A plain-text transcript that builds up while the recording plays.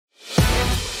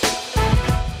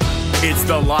It's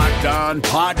the Locked On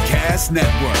Podcast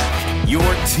Network, your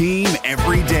team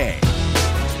every day.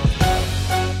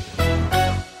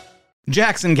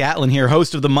 Jackson Gatlin here,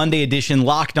 host of the Monday edition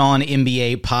Locked On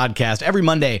NBA podcast. Every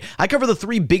Monday, I cover the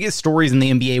three biggest stories in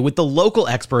the NBA with the local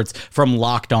experts from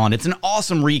Locked On. It's an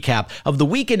awesome recap of the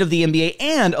weekend of the NBA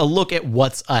and a look at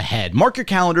what's ahead. Mark your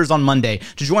calendars on Monday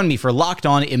to join me for Locked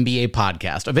On NBA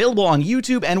podcast, available on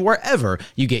YouTube and wherever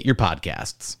you get your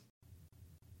podcasts.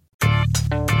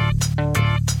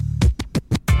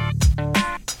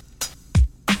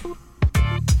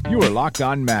 You are Locked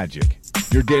On Magic,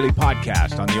 your daily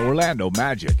podcast on the Orlando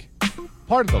Magic.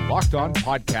 Part of the Locked On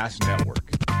Podcast Network,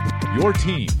 your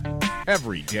team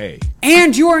every day.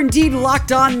 And you are indeed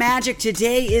Locked On Magic.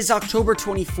 Today is October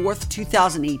 24th,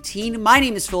 2018. My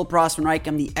name is Philip Rossman-Reich.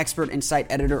 I'm the expert and site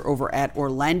editor over at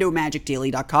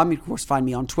OrlandoMagicDaily.com. You can, of course, find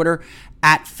me on Twitter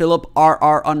at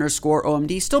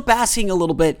PhilipRR_OMD. Still basking a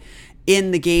little bit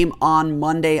in the game on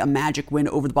Monday, a Magic win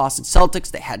over the Boston Celtics.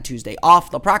 They had Tuesday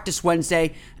off. They'll practice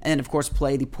Wednesday and then, of course,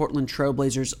 play the Portland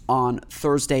Trailblazers on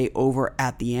Thursday over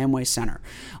at the Amway Center.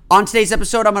 On today's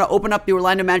episode, I'm going to open up the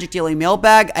Orlando Magic Daily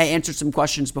Mailbag. I answered some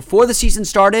questions before the season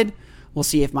started. We'll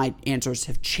see if my answers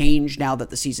have changed now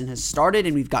that the season has started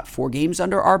and we've got 4 games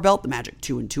under our belt, the Magic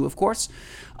 2-2, of course.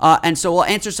 And so we'll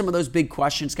answer some of those big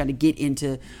questions, kind of get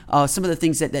into some of the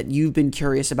things that you've been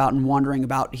curious about and wondering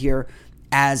about here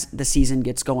as the season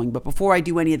gets going. But before I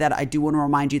do any of that, I do want to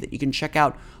remind you that you can check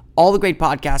out all the great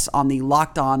podcasts on the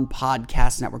Locked On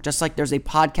Podcast Network. Just like there's a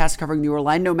podcast covering the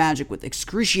Orlando Magic with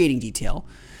excruciating detail,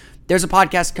 there's a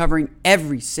podcast covering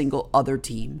every single other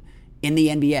team in the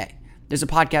NBA. There's a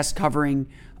podcast covering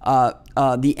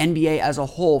the NBA as a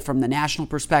whole from the national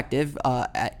perspective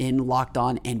in Locked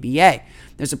On NBA.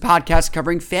 There's a podcast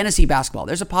covering fantasy basketball.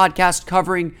 There's a podcast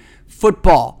covering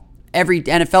football, every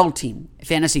NFL team,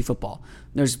 fantasy football.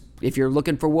 If you're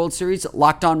looking for World Series,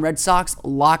 Locked On Red Sox,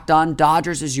 Locked On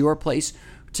Dodgers is your place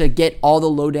to get all the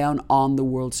lowdown on the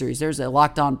World Series. There's a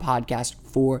Locked On podcast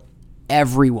for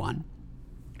everyone.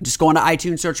 Just go on to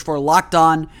iTunes, search for Locked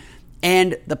On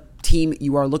and the team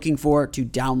you are looking for to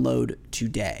download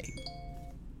today.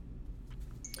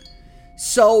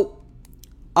 So,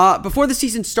 before the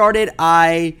season started,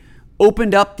 I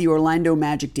opened up the Orlando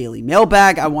Magic Daily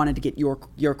Mailbag. I wanted to get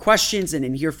your questions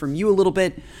and hear from you a little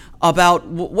bit about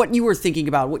what you were thinking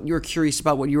about, what you were curious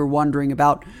about, what you were wondering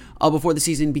about before the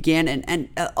season began. And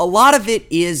a lot of it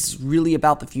is really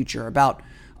about the future, about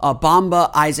Bamba,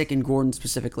 Isaac, and Gordon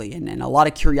specifically, and a lot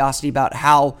of curiosity about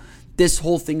how this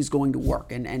whole thing's going to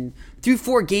work. And through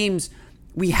 4 games,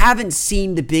 we haven't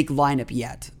seen the big lineup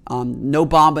yet. No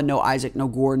Bamba, no Isaac, no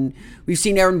Gordon. We've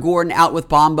seen Aaron Gordon out with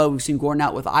Bamba. We've seen Gordon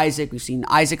out with Isaac. We've seen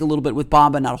Isaac a little bit with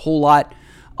Bamba, not a whole lot.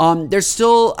 There's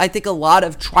still, I think, a lot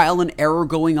of trial and error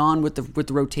going on with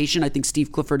the rotation. I think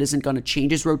Steve Clifford isn't going to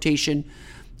change his rotation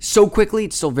so quickly.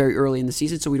 It's still very early in the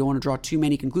season, so we don't want to draw too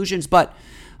many conclusions. But,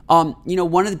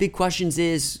 one of the big questions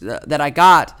that I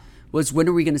got was, when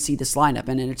are we going to see this lineup?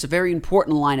 And it's a very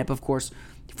important lineup, of course,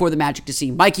 for the Magic to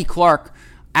see. Mikey Clark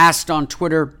asked on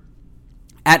Twitter,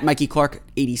 at Mikey Clark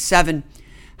 87,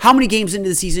 how many games into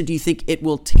the season do you think it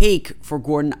will take for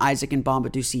Gordon, Isaac, and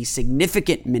Bamba to see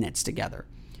significant minutes together?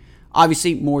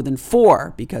 Obviously, more than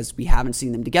 4, because we haven't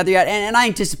seen them together yet. And I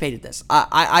anticipated this.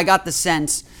 I got the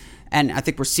sense, and I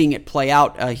think we're seeing it play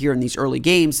out here in these early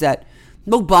games, that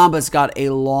Mo Bamba's got a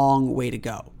long way to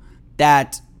go.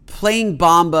 That playing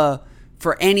Bamba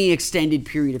for any extended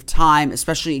period of time,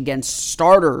 especially against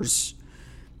starters,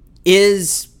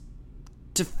 is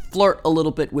to flirt a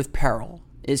little bit with peril.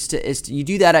 Is to you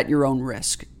do that at your own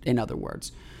risk, in other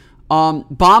words.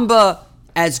 Bamba,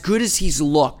 as good as he's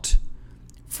looked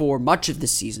for much of the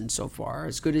season so far,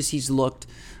 as good as he's looked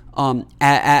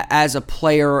as a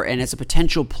player and as a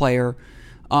potential player,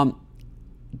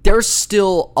 there's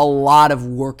still a lot of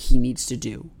work he needs to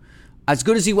do. As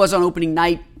good as he was on opening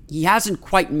night, he hasn't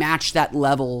quite matched that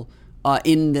level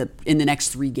in the next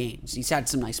 3 games. He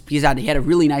had a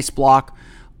really nice block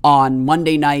on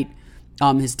Monday night.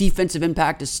 His defensive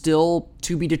impact is still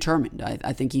to be determined.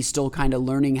 I think he's still kind of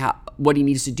learning what he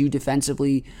needs to do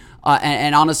defensively.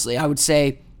 And honestly, I would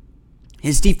say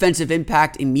his defensive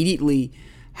impact immediately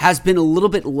has been a little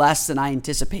bit less than I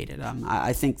anticipated.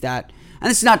 I think that, and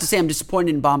this is not to say I'm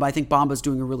disappointed in Bamba. I think Bamba's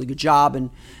doing a really good job, and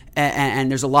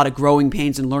there's a lot of growing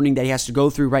pains and learning that he has to go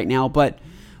through right now. But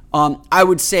I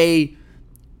would say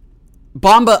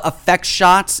Bamba affects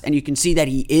shots, and you can see that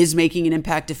he is making an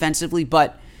impact defensively,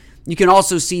 but you can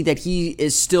also see that he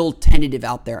is still tentative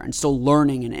out there and still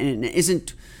learning and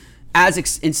isn't as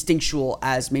instinctual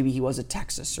as maybe he was at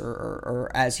Texas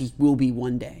or as he will be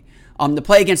one day. The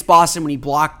play against Boston when he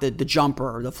blocked the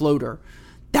jumper or the floater,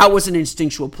 that was an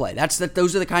instinctual play.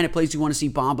 Those are the kind of plays you want to see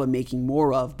Bamba making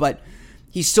more of, but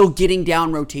he's still getting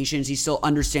down rotations. He's still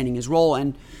understanding his role,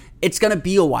 and it's going to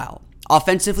be a while.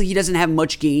 Offensively, he doesn't have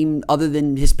much game other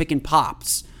than his pick and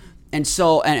pops, and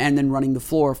then running the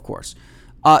floor, of course.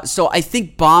 So I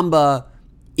think Bamba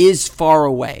is far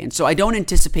away, and so I don't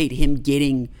anticipate him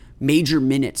getting major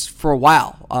minutes for a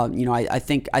while. I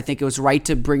think it was right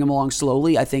to bring him along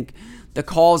slowly. I think the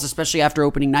calls, especially after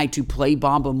opening night, to play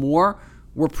Bamba more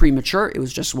were premature. It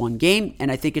was just one game,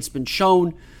 and I think it's been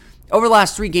shown over the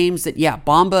last 3 games that, yeah,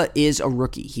 Bamba is a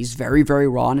rookie. He's very, very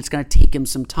raw, and it's going to take him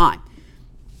some time.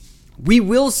 We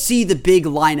will see the big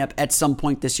lineup at some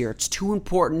point this year. It's too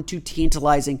important, too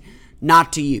tantalizing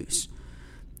not to use.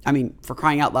 I mean, for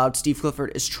crying out loud, Steve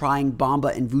Clifford is trying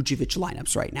Bamba and Vucevic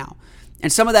lineups right now.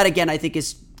 And some of that, again, I think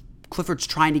is Clifford's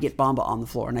trying to get Bamba on the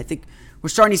floor. And I think we're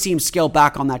starting to see him scale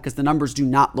back on that because the numbers do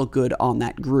not look good on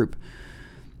that group.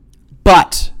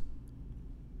 But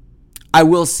I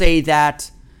will say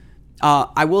that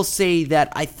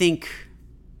I think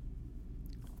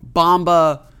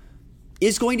Bamba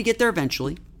is going to get there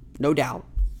eventually, no doubt.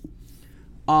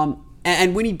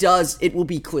 And when he does, it will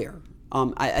be clear.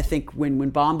 I think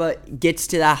when Bamba gets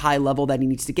to that high level that he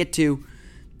needs to get to,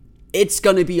 it's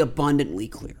going to be abundantly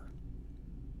clear.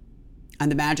 And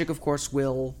the Magic, of course,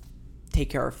 will take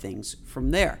care of things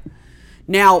from there.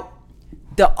 Now,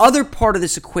 the other part of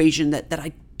this equation that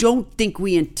I don't think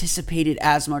we anticipated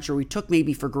as much, or we took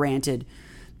maybe for granted,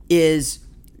 is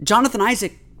Jonathan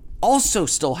Isaac also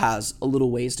still has a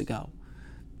little ways to go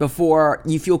before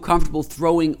you feel comfortable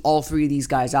throwing all 3 of these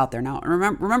guys out there. Now,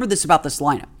 remember this about this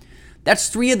lineup. That's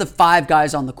 3 of the 5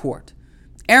 guys on the court.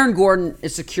 Aaron Gordon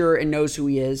is secure and knows who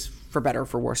he is, for better or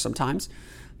for worse sometimes.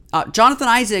 Jonathan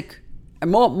Isaac and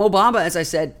Mo Bamba, as I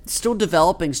said, still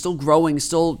developing, still growing,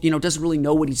 still doesn't really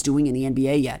know what he's doing in the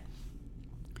NBA yet.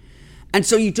 And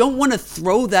so you don't want to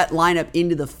throw that lineup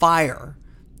into the fire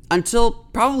until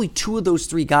probably 2 of those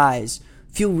 3 guys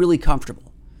feel really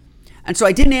comfortable. And so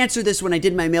I didn't answer this when I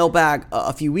did my mailbag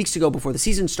a few weeks ago before the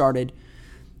season started.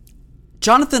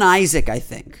 Jonathan Isaac, I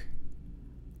think,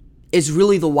 is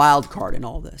really the wild card in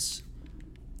all this.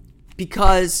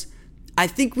 Because I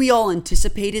think we all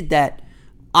anticipated that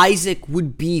Isaac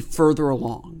would be further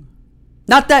along.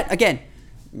 Not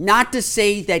to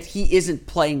say that he isn't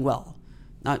playing well.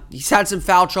 He's had some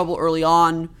foul trouble early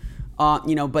on,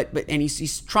 but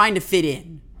he's trying to fit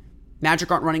in. Magic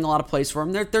aren't running a lot of plays for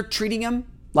him. They're treating him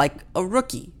like a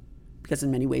rookie, because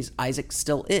in many ways Isaac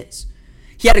still is.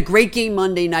 He had a great game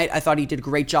Monday night. I thought he did a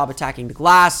great job attacking the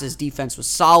glass. His defense was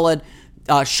solid,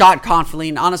 shot confidently,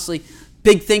 and honestly,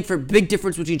 big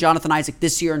difference between Jonathan Isaac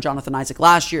this year and Jonathan Isaac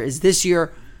last year is this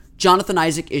year, Jonathan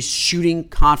Isaac is shooting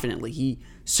confidently. He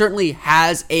certainly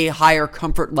has a higher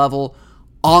comfort level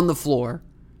on the floor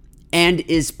and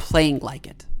is playing like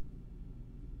it.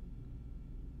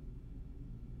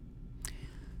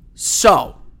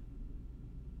 So,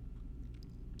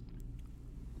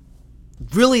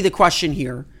 really the question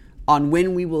here on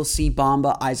when we will see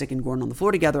Bamba, Isaac, and Gordon on the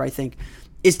floor together, I think,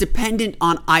 is dependent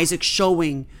on Isaac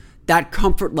showing that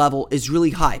comfort level is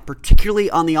really high, particularly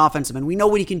on the offensive end. We know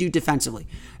what he can do defensively.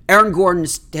 Aaron Gordon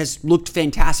has looked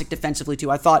fantastic defensively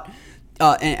too. I thought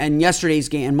in yesterday's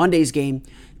game and Monday's game,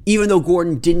 even though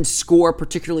Gordon didn't score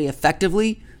particularly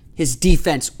effectively, his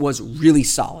defense was really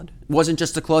solid. It wasn't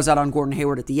just a closeout on Gordon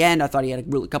Hayward at the end. I thought he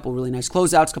had a couple really nice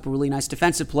closeouts, a couple really nice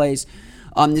defensive plays.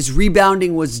 His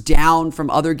rebounding was down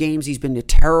from other games. He's been a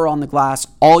terror on the glass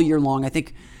all year long. I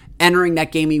think entering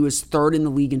that game, he was 3rd in the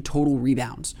league in total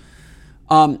rebounds.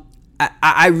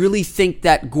 I really think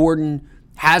that Gordon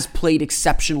has played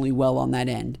exceptionally well on that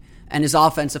end. And his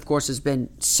offense, of course, has been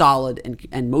solid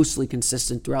and mostly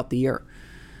consistent throughout the year.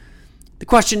 The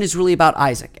question is really about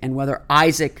Isaac and whether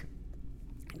Isaac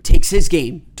takes his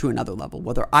game to another level,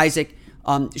 whether Isaac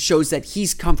shows that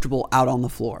he's comfortable out on the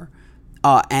floor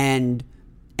and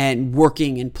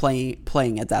working and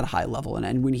playing at that high level.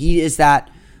 And when he is that,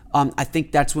 I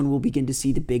think that's when we'll begin to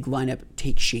see the big lineup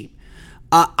take shape.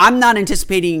 I'm not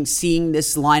anticipating seeing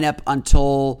this lineup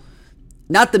until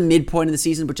not the midpoint of the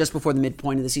season, but just before the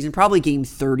midpoint of the season, probably game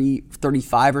 30,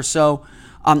 35 or so.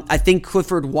 I think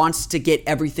Clifford wants to get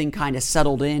everything kind of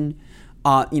settled in,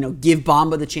 give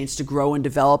Bamba the chance to grow and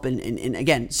develop. And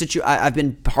again, I've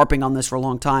been harping on this for a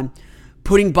long time,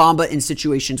 putting Bamba in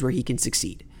situations where he can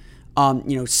succeed.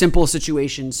 Simple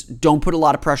situations, don't put a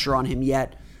lot of pressure on him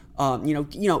yet.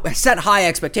 Set high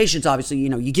expectations, obviously.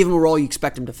 You give him a role, you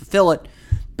expect him to fulfill it,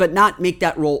 but not make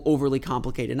that role overly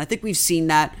complicated. And I think we've seen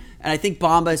that, and I think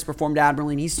Bamba has performed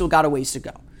admirably, and he's still got a ways to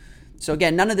go. So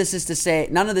again, none of this is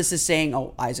saying,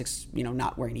 oh, Isaac's,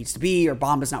 not where he needs to be, or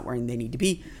Bamba's not where they need to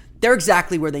be. they're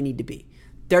exactly where they need to be.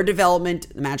 Their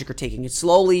development, the Magic are taking it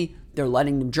slowly. They're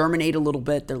letting them germinate a little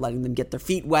bit. They're letting them get their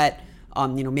feet wet.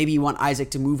 Maybe you want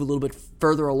Isaac to move a little bit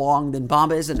further along than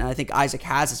Bamba is, and I think Isaac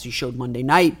has, as he showed Monday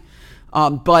night.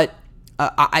 But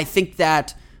I think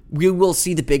that we will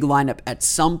see the big lineup at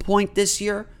some point this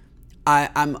year.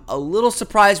 I'm a little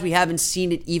surprised we haven't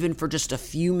seen it even for just a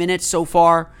few minutes so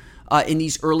far in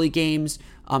these early games.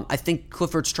 I think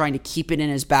Clifford's trying to keep it in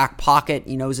his back pocket.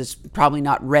 He knows it's probably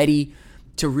not ready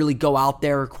to really go out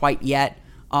there quite yet.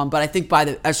 But I think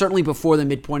certainly before the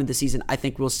midpoint of the season, I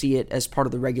think we'll see it as part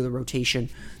of the regular rotation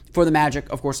for the Magic.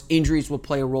 Of course, injuries will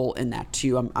play a role in that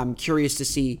too. I'm curious to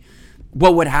see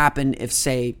what would happen if,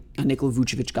 say, Nikola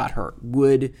Vucevic got hurt.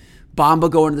 Would Bamba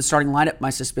go into the starting lineup? My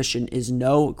suspicion is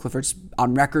no. Clifford's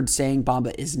on record saying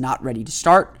Bamba is not ready to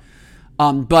start.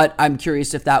 But I'm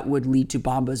curious if that would lead to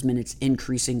Bamba's minutes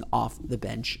increasing off the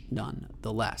bench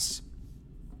nonetheless.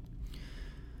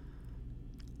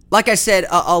 Like I said,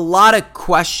 a lot of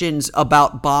questions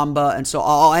about Bamba, and so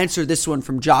I'll answer this one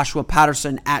from Joshua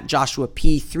Patterson at Joshua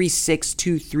P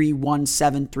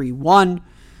 36231731.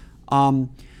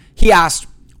 He asked,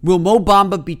 will Mo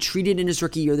Bamba be treated in his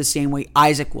rookie year the same way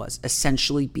Isaac was,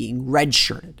 essentially being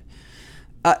redshirted?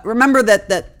 Remember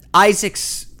that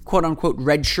Isaac's quote-unquote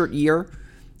redshirt year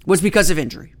was because of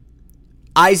injury.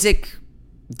 Isaac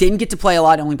didn't get to play a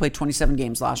lot, only played 27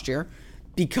 games last year,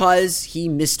 because he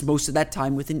missed most of that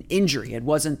time with an injury. It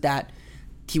wasn't that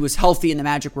he was healthy and the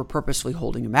Magic were purposely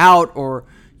holding him out, or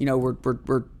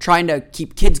we're trying to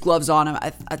keep kids' gloves on him.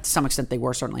 To some extent, they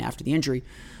were, certainly after the injury.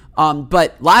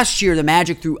 But last year, the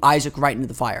Magic threw Isaac right into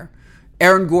the fire.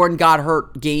 Aaron Gordon got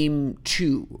hurt game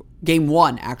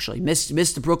 1, actually.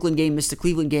 Missed the Brooklyn game, missed the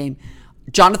Cleveland game.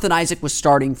 Jonathan Isaac was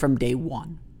starting from day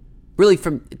 1. Really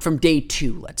from day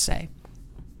 2, let's say.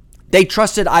 They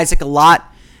trusted Isaac a lot.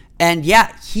 And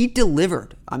yeah, he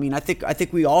delivered. I mean, I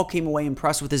think we all came away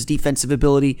impressed with his defensive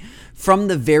ability from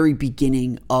the very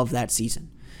beginning of that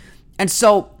season. And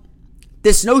so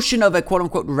this notion of a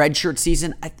quote-unquote redshirt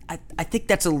season, I think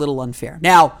that's a little unfair.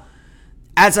 Now,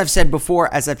 as I've said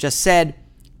before, as I've just said,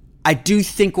 I do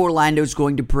think Orlando's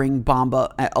going to bring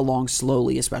Bamba along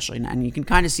slowly, especially. And you can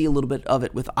kind of see a little bit of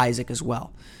it with Isaac as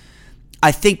well.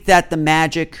 I think that the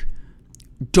Magic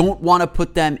don't want to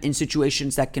put them in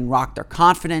situations that can rock their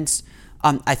confidence.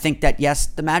 I think that, yes,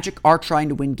 the Magic are trying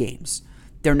to win games.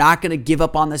 They're not going to give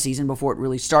up on the season before it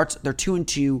really starts. They're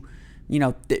 2-2.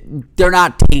 They're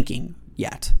not tanking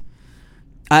yet.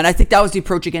 And I think that was the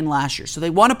approach again last year. So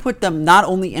they want to put them not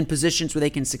only in positions where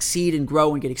they can succeed and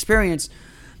grow and get experience,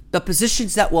 but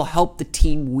positions that will help the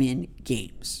team win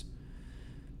games.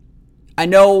 I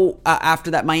know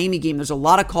after that Miami game, there's a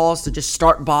lot of calls to just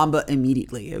start Bamba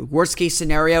immediately. Worst case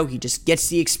scenario, he just gets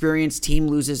the experience, team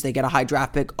loses, they get a high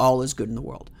draft pick, all is good in the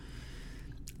world.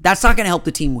 That's not going to help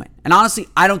the team win. And honestly,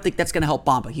 I don't think that's going to help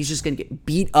Bamba. He's just going to get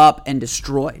beat up and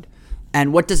destroyed.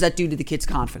 And what does that do to the kid's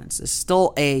confidence? It's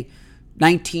still a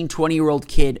 19, 20-year-old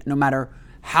kid, no matter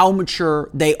how mature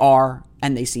they are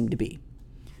and they seem to be.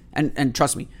 And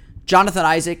trust me, Jonathan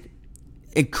Isaac,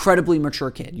 incredibly mature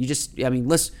kid.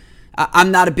 Listen,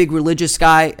 I'm not a big religious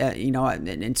guy.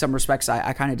 In some respects,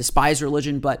 I kind of despise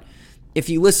religion. But if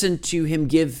you listen to him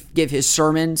give his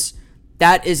sermons,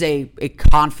 that is a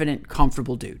confident,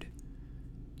 comfortable dude.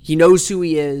 He knows who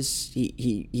he is.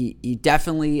 He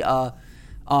definitely, that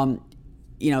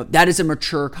is a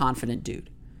mature, confident dude.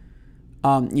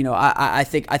 I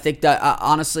think that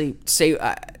honestly,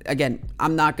 again,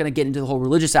 I'm not going to get into the whole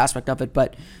religious aspect of it,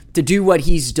 but to do what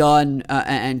he's done,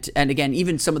 and again,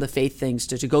 even some of the faith things,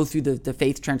 to go through the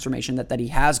faith transformation that he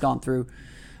has gone through,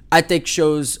 I think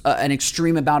shows an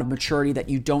extreme amount of maturity that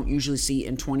you don't usually see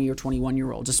in 20 or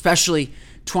 21-year-olds, especially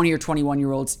 20 or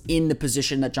 21-year-olds in the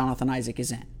position that Jonathan Isaac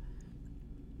is in.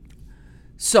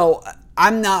 So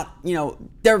I'm not,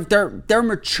 they're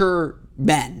mature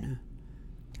men,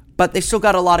 but they've still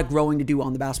got a lot of growing to do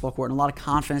on the basketball court and a lot of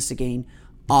confidence to gain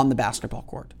on the basketball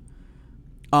court.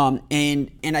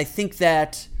 And I think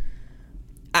that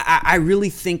I really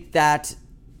think that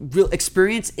real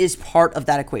experience is part of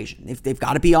that equation. If they've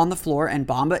got to be on the floor, and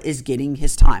Bamba is getting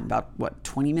his time, about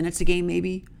 20 minutes a game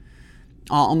maybe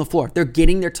on the floor. They're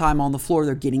getting their time on the floor.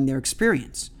 They're getting their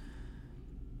experience.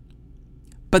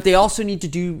 But they also need to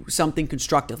do something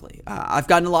constructively. I've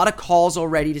gotten a lot of calls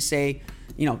already to say,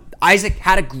 Isaac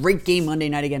had a great game Monday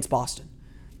night against Boston.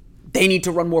 They need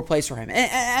to run more plays for him.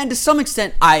 And to some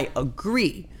extent, I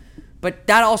agree. But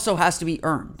that also has to be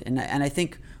earned. And I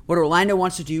think what Orlando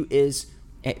wants to do is,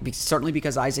 certainly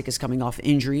because Isaac is coming off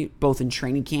injury, both in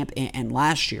training camp and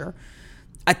last year,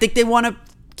 I think they want to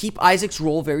keep Isaac's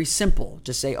role very simple.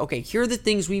 Just say, okay, here are the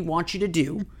things we want you to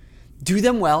do. do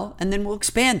them well, and then we'll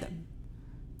expand them.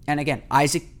 And again,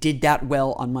 Isaac did that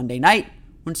well on Monday night.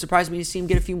 Wouldn't surprise me to see him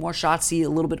get a few more shots, see a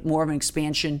little bit more of an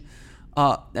expansion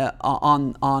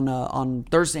on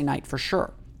Thursday night for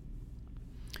sure.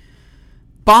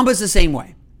 Bamba's the same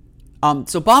way.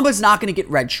 So Bamba's not going to get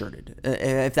redshirted,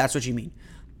 if that's what you mean.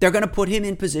 They're going to put him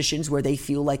in positions where they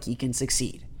feel like he can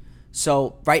succeed.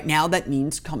 So right now that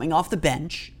means coming off the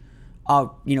bench,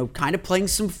 kind of playing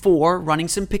some 4, running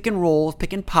some pick and rolls,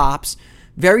 pick and pops,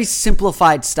 very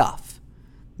simplified stuff.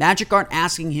 Magic aren't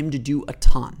asking him to do a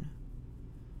ton.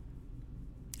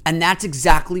 And that's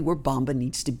exactly where Bamba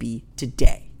needs to be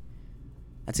today.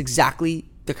 That's exactly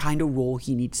the kind of role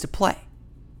he needs to play.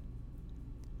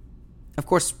 Of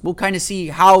course, we'll kind of see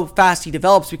how fast he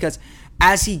develops, because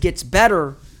as he gets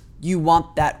better, you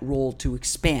want that role to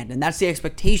expand. And that's the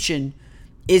expectation,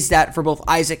 is that for both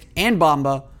Isaac and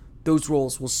Bamba, those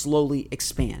roles will slowly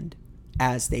expand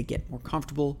as they get more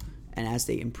comfortable and as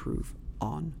they improve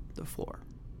on the floor.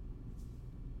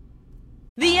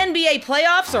 The NBA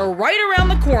playoffs are right around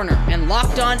the corner, and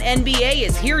Locked On NBA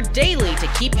is here daily to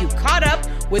keep you caught up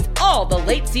with all the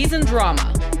late season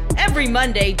drama. Every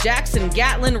Monday, Jackson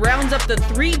Gatlin rounds up the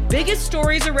 3 biggest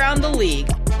stories around the league,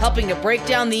 helping to break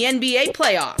down the NBA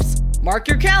playoffs. Mark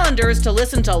your calendars to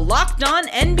listen to Locked On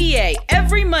NBA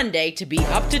every Monday to be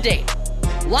up to date.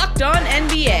 Locked On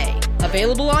NBA,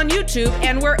 available on YouTube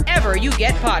and wherever you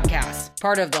get podcasts.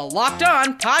 Part of the Locked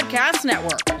On Podcast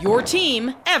Network, your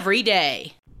team every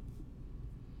day.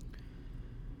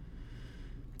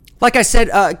 Like I said,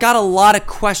 got a lot of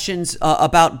questions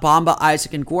about Bamba,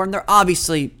 Isaac, and Gordon. They're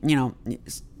obviously,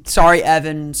 sorry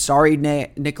Evan, sorry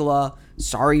Nicola,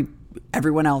 sorry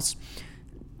everyone else.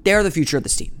 They're the future of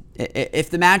this team. If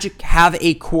the Magic have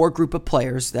a core group of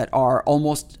players that are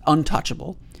almost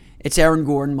untouchable, it's Aaron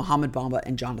Gordon, Mohamed Bamba,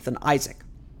 and Jonathan Isaac.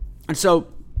 And so,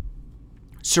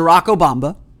 Sirocco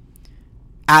Bamba,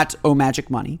 at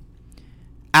OMagicMoney,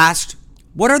 asked,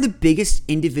 what are the biggest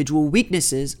individual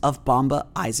weaknesses of Bamba,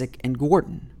 Isaac, and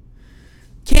Gordon?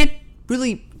 Can't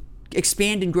really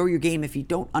expand and grow your game if you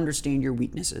don't understand your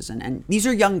weaknesses. And these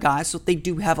are young guys, so they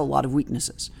do have a lot of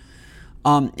weaknesses.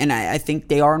 And I think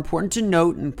they are important to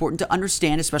note and important to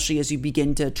understand, especially as you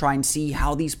begin to try and see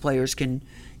how these players can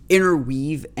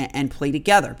interweave and play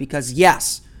together. Because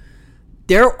yes,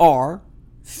 there are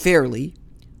fairly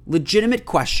legitimate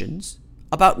questions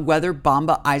about whether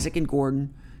Bamba, Isaac, and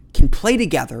Gordon can play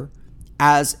together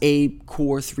as a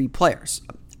core 3 players.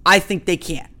 I think they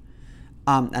can.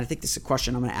 And I think this is a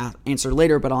question I'm going to answer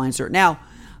later, but I'll answer it now.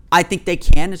 I think they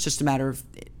can. It's just a matter of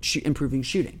improving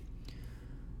shooting.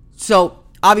 So,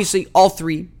 obviously, all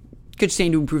 3 could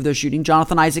stand to improve their shooting.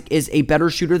 Jonathan Isaac is a better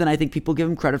shooter than I think people give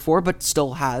him credit for, but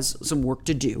still has some work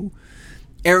to do.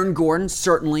 Aaron Gordon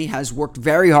certainly has worked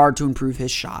very hard to improve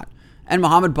his shot. And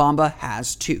Mohamed Bamba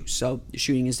has too. So,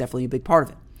 shooting is definitely a big part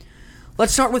of it.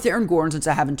 Let's start with Aaron Gordon, since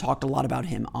I haven't talked a lot about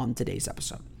him on today's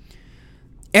episode.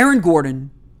 Aaron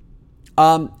Gordon,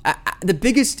 the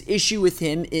biggest issue with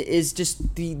him is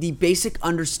just the basic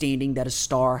understanding that a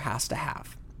star has to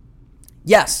have.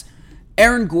 Yes,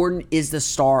 Aaron Gordon is the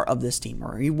star of this team,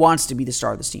 or he wants to be the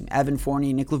star of this team. Evan Fournier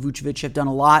and Nikola Vucevic have done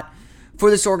a lot for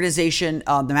this organization.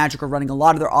 The Magic are running a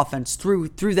lot of their offense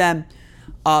through them.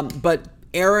 But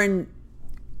Aaron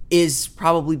is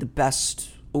probably the best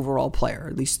overall player,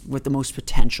 at least with the most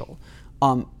potential.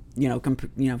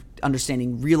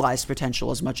 Understanding realized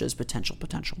potential as much as potential.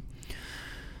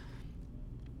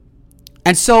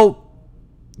 And so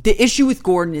the issue with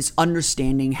Gordon is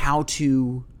understanding how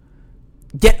to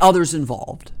get others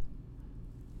involved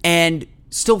and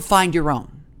still find your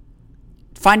own.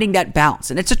 Finding that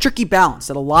balance. And it's a tricky balance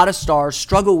that a lot of stars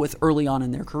struggle with early on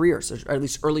in their careers, or at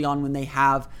least early on when they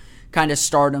have kind of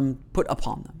stardom put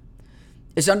upon them.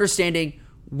 Is understanding,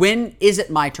 when is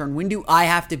it my turn? When do I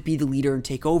have to be the leader and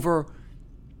take over?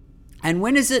 And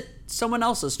when is it someone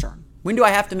else's turn? When do I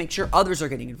have to make sure others are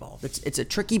getting involved? It's a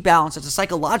tricky balance. It's a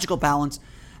psychological balance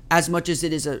as much as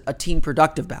it is a team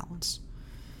productive balance.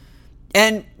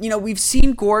 And, we've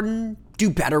seen Gordon do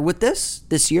better with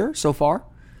this year so far.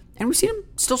 And we've seen him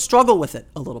still struggle with it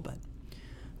a little bit.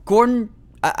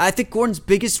 I think Gordon's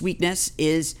biggest weakness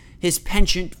is his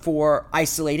penchant for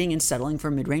isolating and settling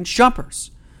for mid-range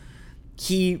jumpers.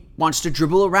 He wants to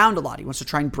dribble around a lot. He wants to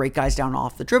try and break guys down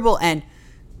off the dribble, and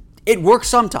it works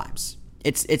sometimes.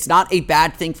 It's not a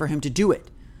bad thing for him to do it.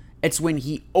 It's when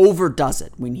he overdoes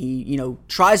it, when he,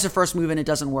 tries the first move and it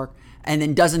doesn't work, and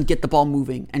then doesn't get the ball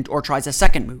moving or tries a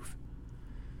second move.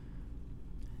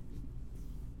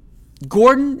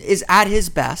 Gordon is at his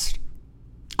best.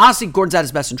 Honestly, Gordon's at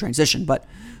his best in transition, but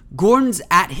Gordon's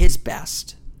at his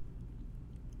best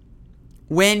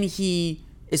when he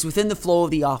is within the flow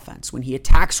of the offense. When he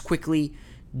attacks quickly,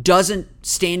 doesn't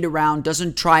stand around,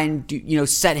 doesn't try and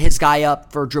set his guy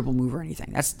up for a dribble move or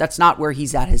anything. That's not where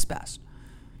he's at his best.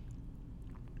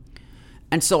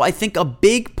 And so I think a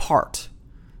big part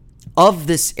of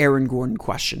this Aaron Gordon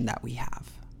question that we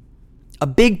have, a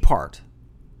big part,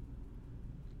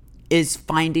 is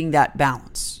finding that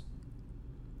balance.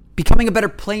 Becoming a better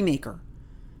playmaker.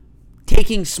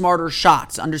 Taking smarter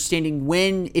shots. Understanding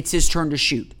when it's his turn to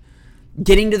shoot.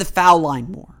 Getting to the foul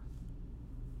line more.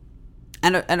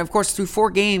 And of course, through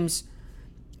 4 games,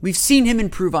 we've seen him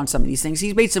improve on some of these things.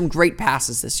 He's made some great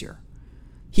passes this year.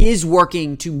 He is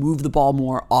working to move the ball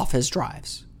more off his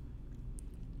drives.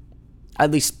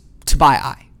 At least to my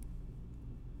eye.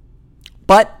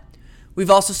 But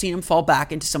we've also seen him fall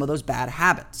back into some of those bad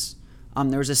habits.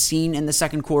 There was a scene in the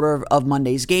second quarter of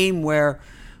Monday's game where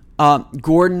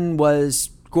Gordon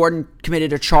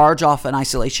committed a charge off an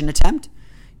isolation attempt,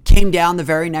 came down the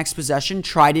very next possession,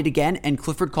 tried it again, and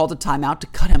Clifford called a timeout to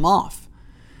cut him off.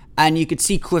 And you could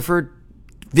see Clifford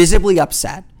visibly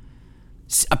upset,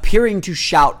 appearing to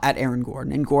shout at Aaron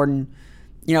Gordon. And Gordon,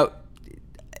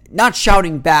 not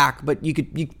shouting back, but you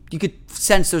could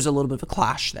sense there's a little bit of a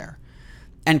clash there.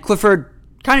 And Clifford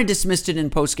kind of dismissed it in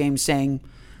postgame, saying,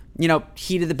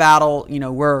 heat of the battle,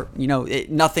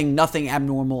 nothing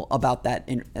abnormal about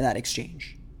that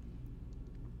exchange.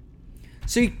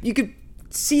 So you could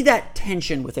see that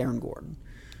tension with Aaron Gordon,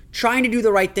 trying to do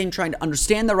the right thing, trying to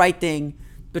understand the right thing,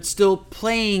 but still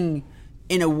playing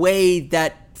in a way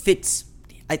that fits,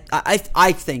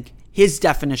 I think, his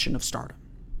definition of stardom.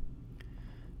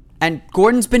 And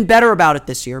Gordon's been better about it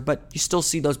this year, but you still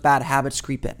see those bad habits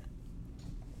creep in.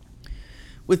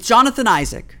 With Jonathan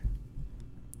Isaac,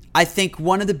 I think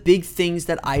one of the big things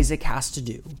that Isaac has to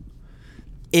do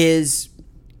is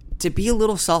to be a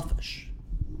little selfish.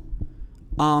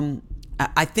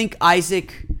 I think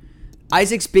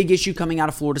Isaac's big issue coming out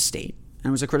of Florida State, and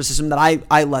it was a criticism that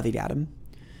I levied at him,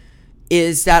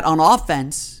 is that on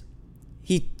offense,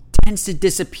 he tends to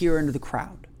disappear into the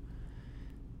crowd.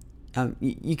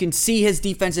 You can see his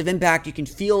defensive impact, you can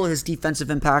feel his defensive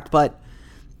impact, but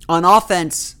on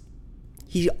offense,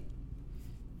 he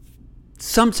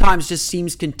sometimes just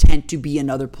seems content to be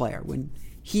another player when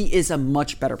he is a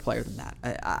much better player than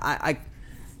that.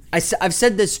 I've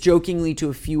said this jokingly to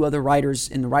a few other writers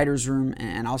in the writers' room,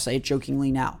 and I'll say it jokingly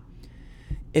now.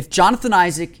 If Jonathan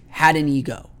Isaac had an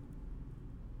ego,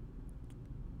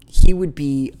 he would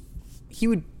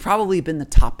probably have been the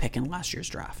top pick in last year's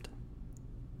draft.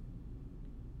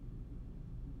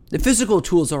 The physical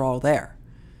tools are all there.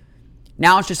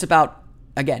 Now it's just about,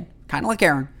 again, kind of like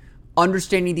Aaron,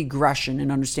 understanding the aggression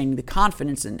and understanding the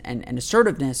confidence and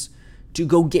assertiveness to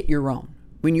go get your own.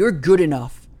 When you're good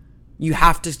enough, you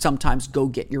have to sometimes go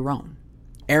get your own.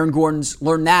 Aaron Gordon's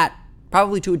learned that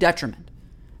probably to a detriment.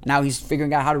 And now he's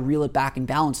figuring out how to reel it back and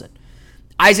balance it.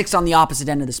 Isaac's on the opposite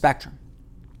end of the spectrum.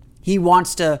 He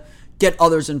wants to get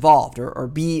others involved or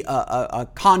be a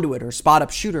conduit or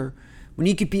spot-up shooter when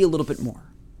he could be a little bit more.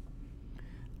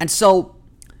 And so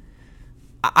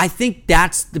I think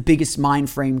that's the biggest mind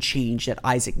frame change that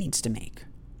Isaac needs to make,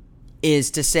 is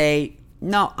to say,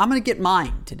 no, I'm going to get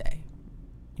mine today.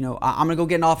 I'm going to go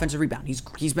get an offensive rebound.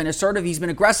 He's been assertive. He's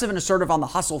been aggressive and assertive on the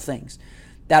hustle things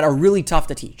that are really tough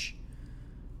to teach.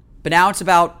 But now it's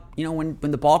about, when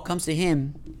the ball comes to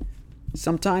him,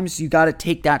 sometimes you got to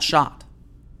take that shot.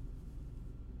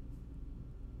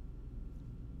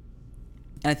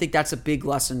 And I think that's a big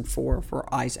lesson for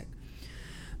Isaac.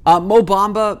 Mo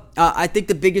Bamba, I think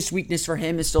the biggest weakness for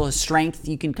him is still his strength.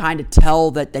 You can kind of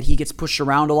tell that he gets pushed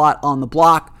around a lot on the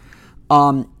block.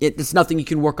 It's nothing you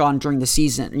can work on during the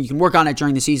season. You can work on it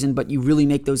during the season, but you really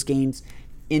make those gains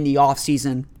in the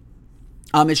offseason.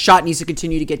 His shot needs to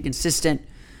continue to get consistent.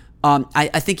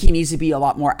 I think he needs to be a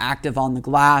lot more active on the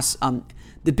glass.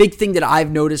 The big thing that I've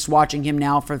noticed watching him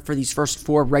now for these first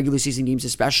 4 regular season games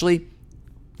especially,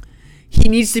 he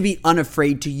needs to be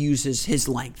unafraid to use his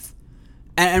length.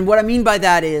 And what I mean by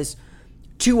that is,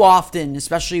 too often,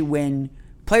 especially when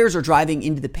players are driving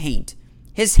into the paint,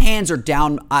 his hands are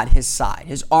down at his side.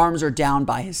 His arms are down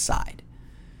by his side.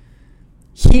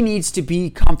 He needs to be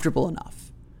comfortable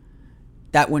enough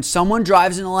that when someone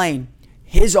drives in the lane,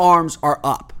 his arms are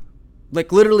up.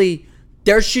 Like literally,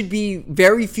 there should be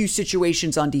very few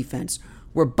situations on defense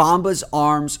where Bamba's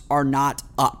arms are not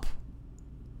up.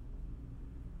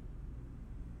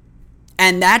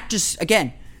 And that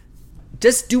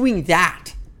just doing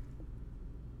that,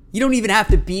 you don't even have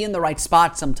to be in the right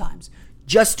spot sometimes.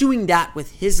 Just doing that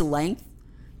with his length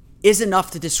is enough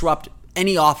to disrupt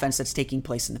any offense that's taking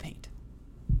place in the paint.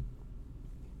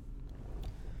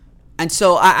 And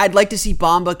so I'd like to see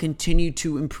Bamba continue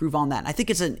to improve on that. And I think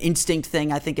it's an instinct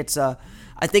thing. I think it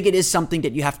is something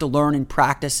that you have to learn and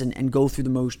practice and go through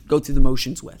the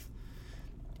motions with.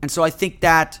 And so I think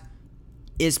that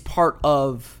is part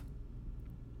of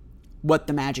what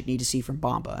the Magic need to see from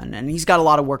Bamba. And he's got a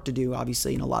lot of work to do,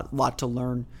 obviously, and a lot to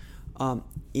learn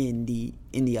in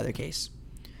the other case.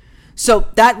 So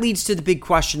that leads to the big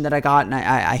question that I got, and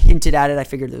I hinted at it. I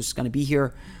figured it was going to be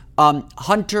here.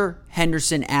 Hunter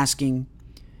Henderson asking,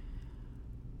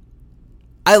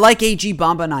 I like AG,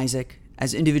 Bamba, and Isaac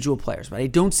as individual players, but I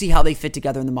don't see how they fit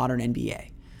together in the modern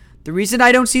NBA. The reason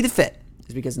I don't see the fit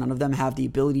is because none of them have the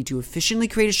ability to efficiently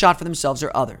create a shot for themselves or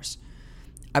others.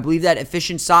 I believe that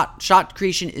efficient shot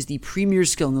creation is the premier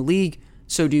skill in the league.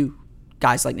 So do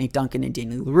guys like Nate Duncan and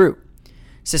Daniel LaRue.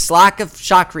 It's this lack of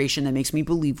shot creation that makes me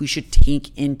believe we should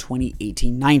tank in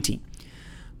 2018-19.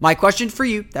 My question for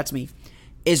you, that's me,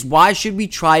 is why should we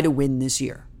try to win this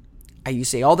year? You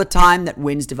say all the time that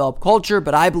wins develop culture,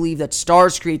 but I believe that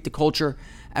stars create the culture,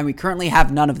 and we currently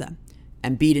have none of them.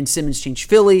 Embiid and Simmons changed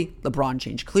Philly, LeBron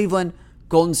changed Cleveland,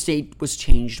 Golden State was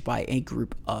changed by a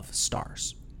group of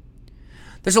stars.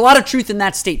 There's a lot of truth in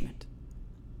that statement,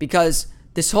 because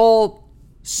this whole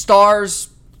stars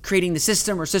creating the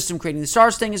system or system creating the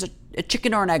stars thing is a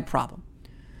chicken or an egg problem.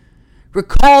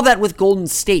 Recall that with Golden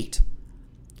State,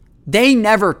 they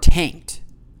never tanked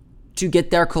to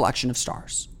get their collection of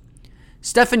stars.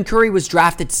 Stephen Curry was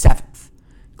drafted 7th.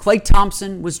 Klay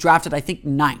Thompson was drafted, I think,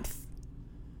 9th.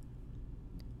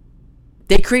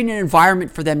 They created an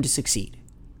environment for them to succeed.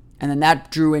 And then that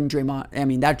drew in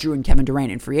Kevin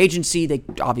Durant in free agency. They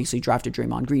obviously drafted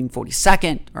Draymond Green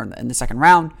 42nd, or in the second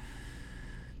round.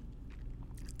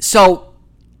 So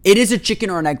it is a chicken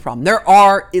or an egg problem. There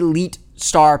are elite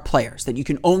star players that you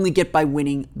can only get by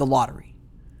winning the lottery.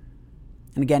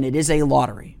 And again, it is a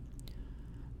lottery.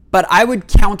 But I would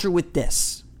counter with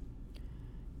this.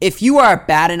 If you are a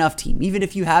bad enough team, even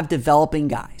if you have developing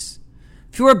guys,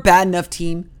 if you're a bad enough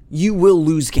team, you will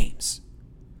lose games.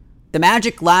 The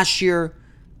Magic last year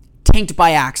tanked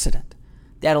by accident.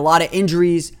 They had a lot of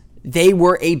injuries. They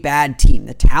were a bad team.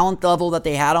 The talent level that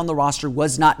they had on the roster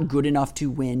was not good enough to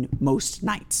win most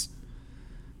nights.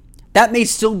 That may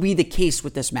still be the case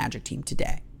with this Magic team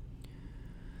today.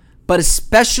 But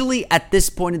especially at this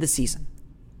point of the season,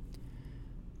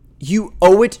 you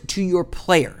owe it to your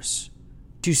players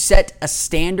to set a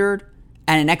standard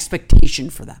and an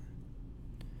expectation for them.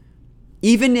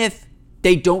 Even if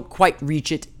they don't quite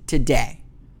reach it today.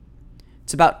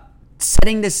 It's about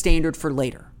setting the standard for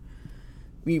later.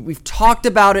 We've talked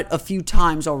about it a few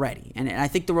times already, and I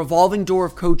think the revolving door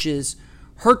of coaches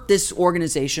hurt this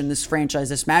organization, this franchise,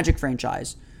 this Magic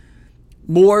franchise,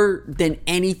 more than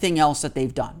anything else that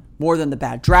they've done. More than the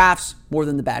bad drafts, more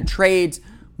than the bad trades,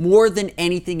 more than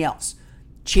anything else.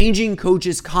 Changing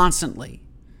coaches constantly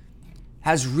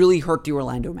has really hurt the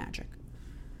Orlando Magic.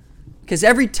 Because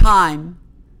every time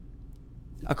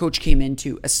a coach came in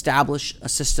to establish a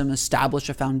system, establish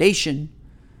a foundation,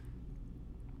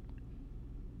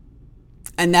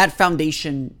 and that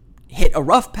foundation hit a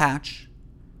rough patch,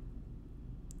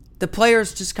 the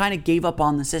players just kind of gave up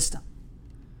on the system.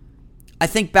 I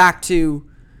think back to,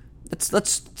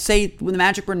 let's say when the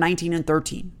Magic were 19 and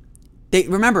 13.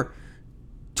 Remember,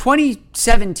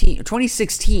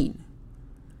 2016,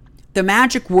 the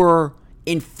Magic were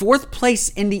in 4th place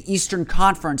in the Eastern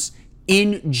Conference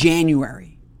in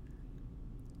January.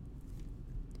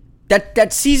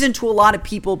 That season to a lot of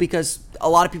people, because a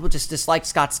lot of people just disliked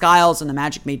Scott Skiles and the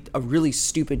Magic made a really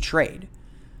stupid trade.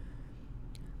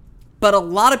 But a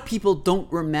lot of people don't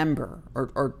remember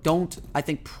or don't, I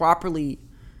think, properly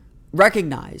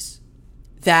recognize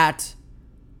that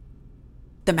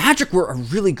the Magic were a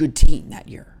really good team that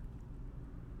year.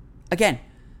 Again,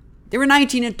 they were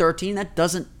 19 and 13. That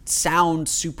doesn't sound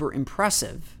super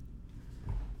impressive.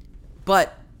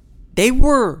 But they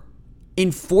were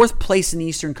in 4th place in the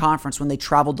Eastern Conference when they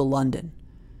traveled to London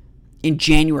in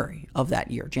January of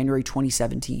that year, January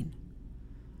 2017.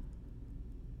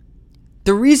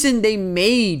 The reason they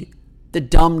made the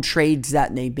dumb trades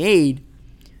that they made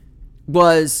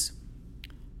was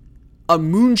a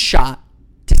moonshot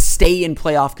to stay in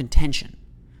playoff contention.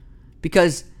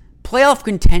 Because playoff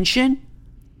contention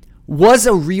was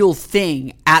a real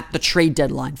thing at the trade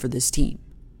deadline for this team.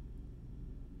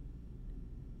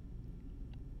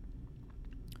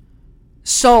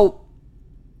 So,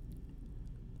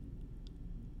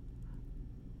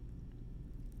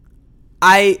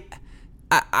 I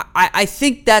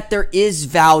think that there is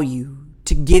value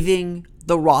to giving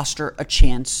the roster a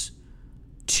chance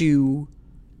to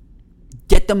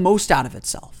get the most out of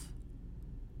itself.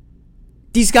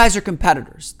 These guys are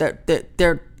competitors.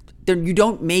 They're You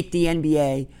don't make the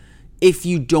NBA if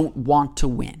you don't want to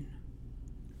win.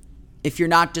 If you're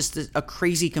not just a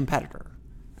crazy competitor.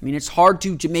 I mean, it's hard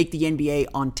to make the NBA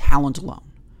on talent alone.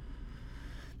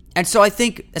 And so I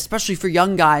think, especially for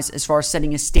young guys, as far as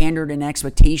setting a standard and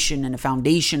expectation and a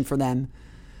foundation for them,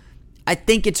 I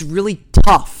think it's really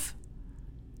tough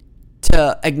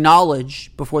to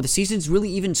acknowledge before the season's really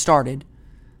even started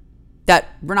that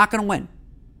we're not going to win.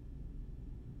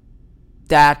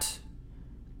 That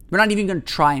we're not even going to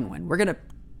try and win. We're going to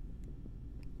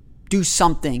do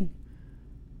something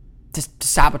to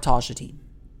sabotage the team.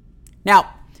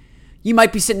 Now, you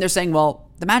might be sitting there saying, well,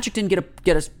 the Magic didn't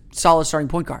get a solid starting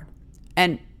point guard.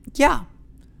 And yeah,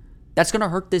 that's going to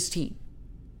hurt this team.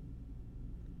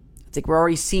 I think we're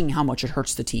already seeing how much it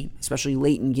hurts the team, especially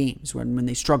late in games when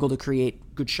they struggle to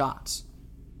create good shots.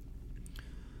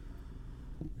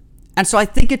 And so I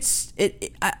think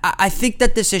I think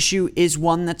that this issue is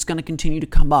one that's going to continue to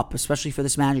come up, especially for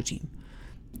this Magic team.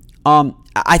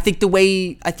 I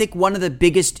think one of the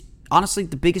biggest, honestly,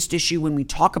 the biggest issue when we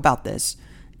talk about this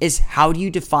is how do you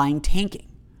define tanking?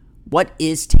 What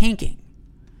is tanking?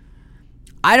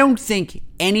 I don't think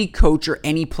any coach or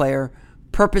any player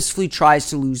purposefully tries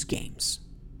to lose games.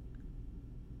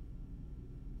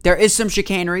 There is some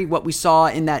chicanery, what we saw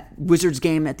in that Wizards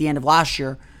game at the end of last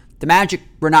year. The Magic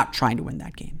were not trying to win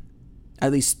that game.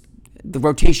 At least the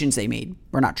rotations they made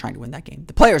were not trying to win that game.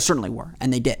 The players certainly were,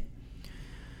 and they did.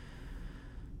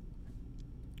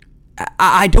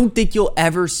 I don't think you'll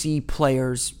ever see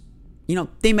players,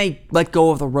 they may let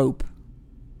go of the rope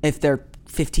if they're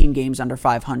 15 games under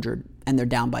 500 and they're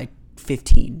down by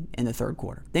 15 in the third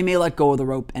quarter. They may let go of the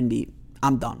rope and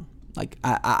I'm done. Like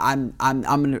I'm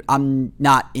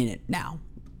not in it now.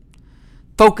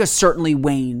 Focus certainly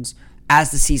wanes as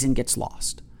the season gets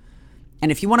lost.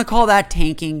 And if you want to call that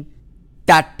tanking,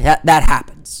 that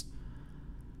happens.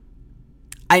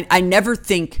 I never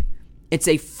think it's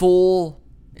a full,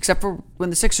 except for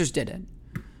when the Sixers did it.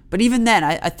 But even then,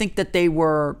 I think that they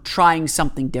were trying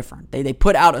something different. They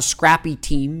put out a scrappy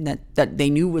team that they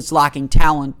knew was lacking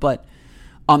talent, but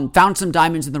found some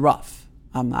diamonds in the rough.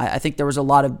 I think there was a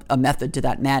lot of a method to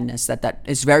that madness that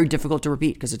is very difficult to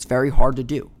repeat because it's very hard to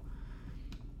do.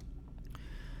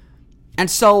 And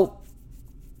so,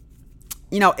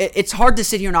 it's hard to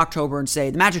sit here in October and say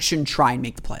the Magic shouldn't try and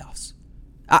make the playoffs.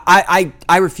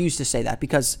 I refuse to say that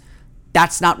because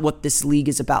that's not what this league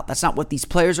is about. That's not what these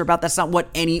players are about. That's not what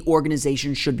any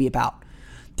organization should be about.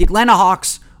 The Atlanta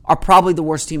Hawks are probably the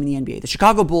worst team in the NBA. The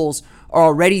Chicago Bulls are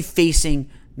already facing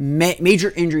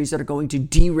major injuries that are going to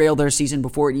derail their season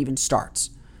before it even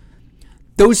starts.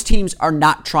 Those teams are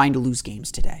not trying to lose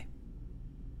games today.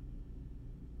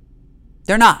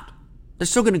 They're not. They're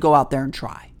still going to go out there and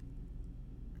try.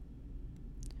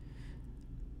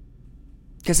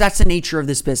 Because that's the nature of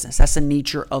this business. That's the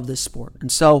nature of this sport.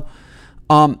 And so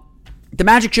the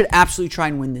Magic should absolutely try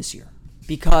and win this year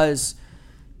because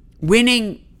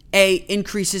winning,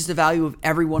 increases the value of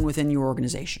everyone within your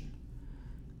organization.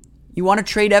 You want to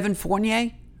trade Evan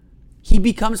Fournier? He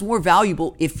becomes more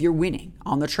valuable if you're winning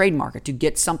on the trade market to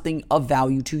get something of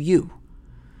value to you.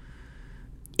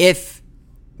 If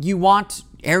you want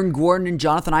Aaron Gordon and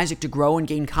Jonathan Isaac to grow and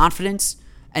gain confidence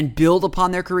and build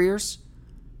upon their careers,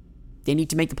 they need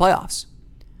to make the playoffs.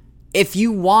 If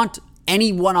you want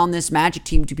anyone on this Magic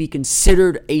team to be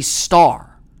considered a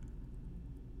star,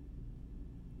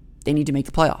 they need to make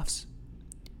the playoffs.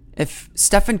 If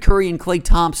Stephen Curry and Klay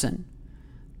Thompson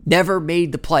never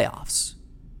made the playoffs,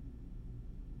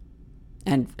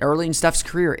 and early in Steph's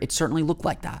career, it certainly looked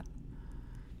like that,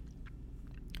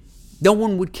 no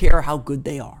one would care how good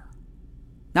they are.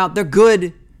 Now, they're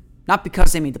good not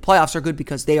because they made the playoffs, they're good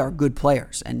because they are good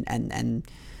players, and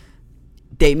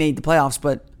they made the playoffs,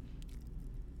 but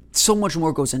so much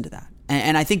more goes into that.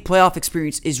 And I think playoff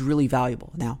experience is really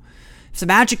valuable. Now, if the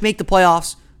Magic make the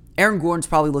playoffs, Aaron Gordon's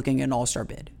probably looking at an all-star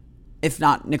bid. If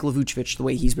not Nikola Vucevic, the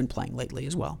way he's been playing lately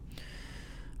as well.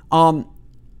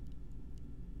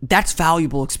 That's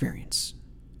valuable experience.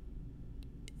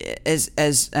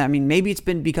 Maybe it's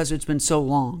been because it's been so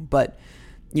long, but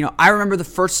I remember the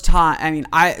first time.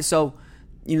 The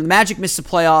Magic missed the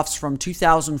playoffs from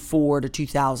 2004 to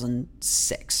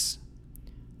 2006.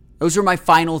 Those were my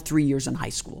final 3 years in high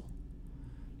school.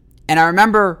 And I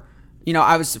remember,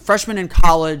 I was a freshman in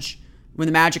college when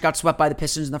the Magic got swept by the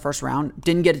Pistons in the first round.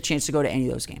 Didn't get a chance to go to any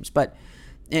of those games. But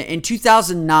in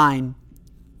 2009,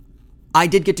 I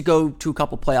did get to go to a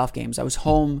couple playoff games. I was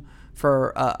home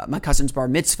for my cousin's bar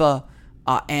mitzvah,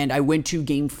 and I went to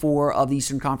Game 4 of the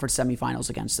Eastern Conference semifinals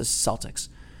against the Celtics.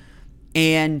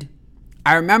 And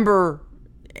I remember,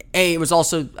 it was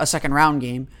also a second round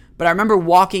game, But I remember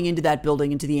walking into that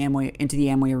building, into the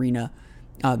Amway Arena,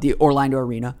 the Orlando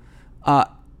Arena,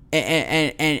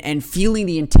 and feeling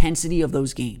the intensity of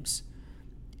those games.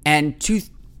 And two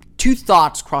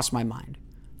thoughts crossed my mind.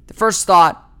 The first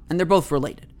thought, and they're both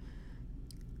related,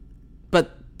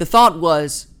 but the thought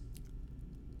was,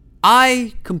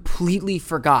 I completely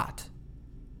forgot,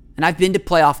 and I've been to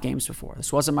playoff games before.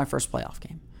 This wasn't my first playoff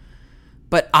game,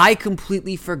 but I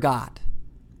completely forgot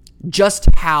just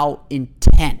how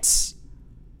intense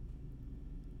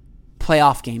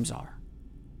playoff games are.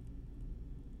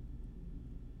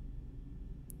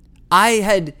 I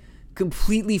had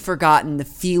completely forgotten the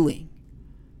feeling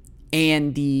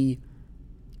and the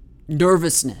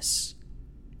nervousness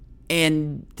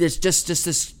and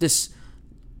this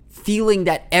feeling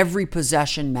that every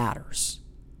possession matters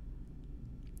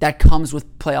that comes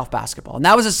with playoff basketball. And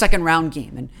that was a second round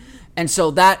game. And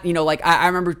so that, I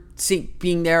remember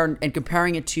being there and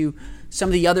comparing it to some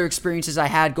of the other experiences I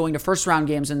had going to first round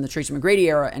games in the Tracy McGrady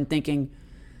era and thinking,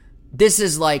 this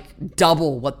is like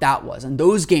double what that was. And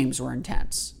those games were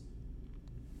intense.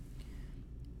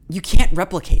 You can't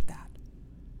replicate that.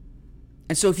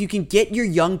 And so if you can get your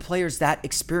young players that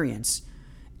experience,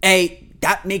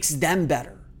 that makes them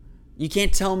better. You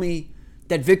can't tell me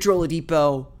that Victor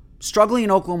Oladipo, struggling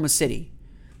in Oklahoma City,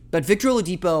 but Victor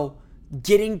Oladipo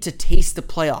getting to taste the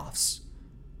playoffs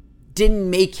didn't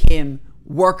make him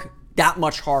work that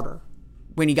much harder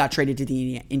when he got traded to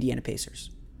the Indiana Pacers.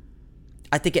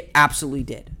 I think it absolutely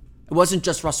did. It wasn't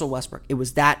just Russell Westbrook. It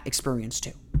was that experience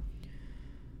too.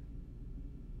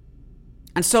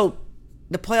 And so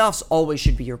the playoffs always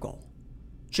should be your goal.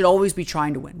 Should always be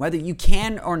trying to win. Whether you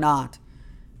can or not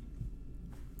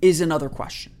is another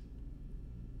question.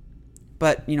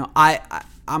 But,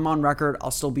 I'm on record.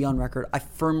 I'll still be on record. I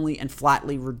firmly and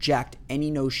flatly reject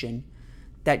any notion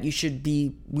that you should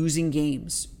be losing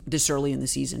games this early in the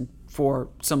season for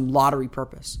some lottery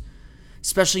purpose.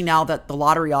 Especially now that the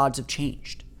lottery odds have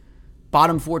changed.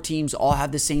 Bottom 4 teams all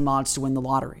have the same odds to win the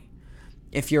lottery.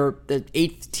 If you're the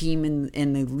 8th team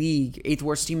in the league, 8th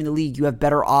worst team in the league, you have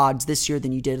better odds this year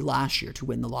than you did last year to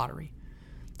win the lottery.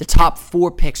 The top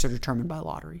 4 picks are determined by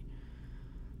lottery.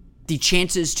 The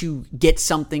chances to get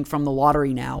something from the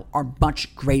lottery now are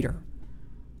much greater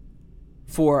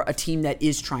for a team that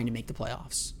is trying to make the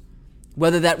playoffs.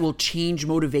 Whether that will change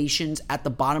motivations at the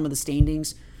bottom of the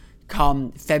standings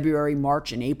come February,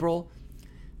 March, and April,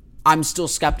 I'm still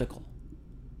skeptical.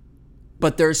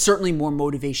 But there's certainly more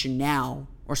motivation now,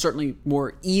 or certainly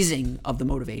more easing of the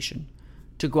motivation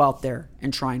to go out there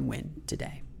and try and win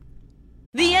today.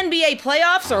 The NBA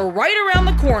playoffs are right around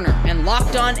the corner, and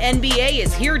Locked On NBA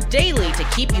is here daily to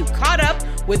keep you caught up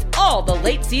with all the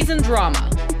late season drama.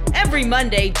 Every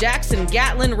Monday, Jackson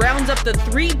Gatlin rounds up the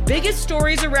 3 biggest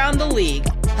stories around the league,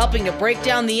 helping to break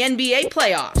down the NBA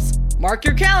playoffs. Mark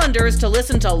your calendars to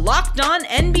listen to Locked On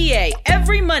NBA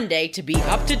every Monday to be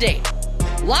up to date.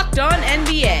 Locked On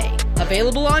NBA,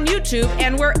 available on YouTube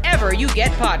and wherever you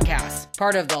get podcasts.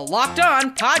 Part of the Locked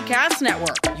On Podcast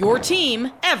Network, your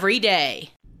team every day.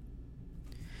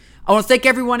 I want to thank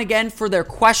everyone again for their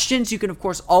questions. You can, of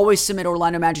course, always submit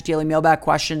Orlando Magic Daily mailbag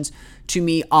questions to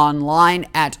me online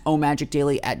at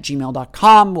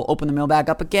omagicdaily@gmail.com. We'll open the mailbag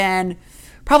up again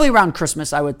probably around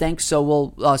Christmas, I would think.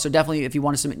 So so definitely, if you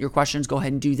want to submit your questions, go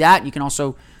ahead and do that. You can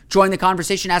also join the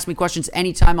conversation, ask me questions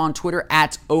anytime on Twitter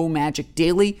at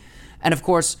omagicdaily. And of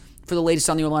course, for the latest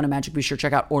on the Orlando Magic, be sure to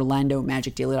check out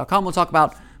orlandomagicdaily.com. We'll talk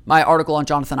about my article on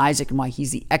Jonathan Isaac and why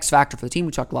he's the X factor for the team.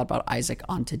 We talked a lot about Isaac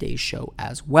on today's show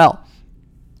as well.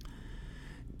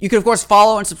 You can, of course,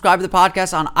 follow and subscribe to the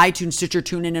podcast on iTunes, Stitcher,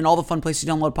 TuneIn, and all the fun places to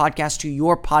download podcasts to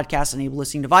your podcast-enabled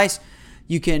listening device.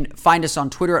 You can find us on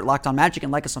Twitter at Locked On Magic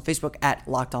and like us on Facebook at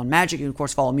Locked On Magic. You can, of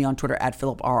course, follow me on Twitter at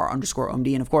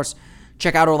PhilipRR_OMD. And, of course,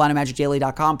 check out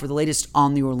OrlandoMagicDaily.com for the latest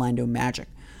on the Orlando Magic.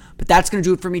 But that's going to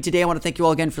do it for me today. I want to thank you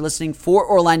all again for listening. For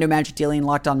Orlando Magic Daily and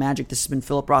Locked On Magic, this has been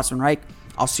Philip Rossman-Reich.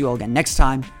 I'll see you all again next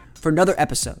time for another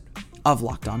episode of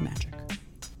Locked On Magic.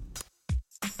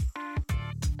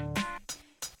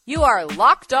 You are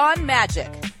Locked On Magic,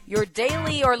 your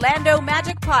daily Orlando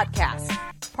Magic podcast.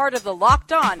 Part of the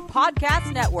Locked On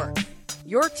Podcast Network,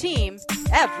 your team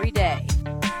every day.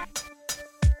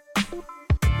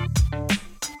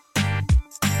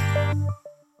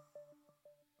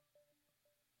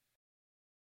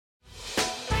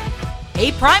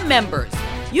 Hey, Prime members,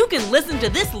 you can listen to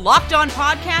this Locked On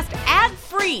podcast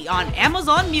ad-free on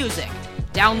Amazon Music.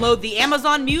 Download the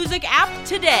Amazon Music app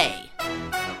today.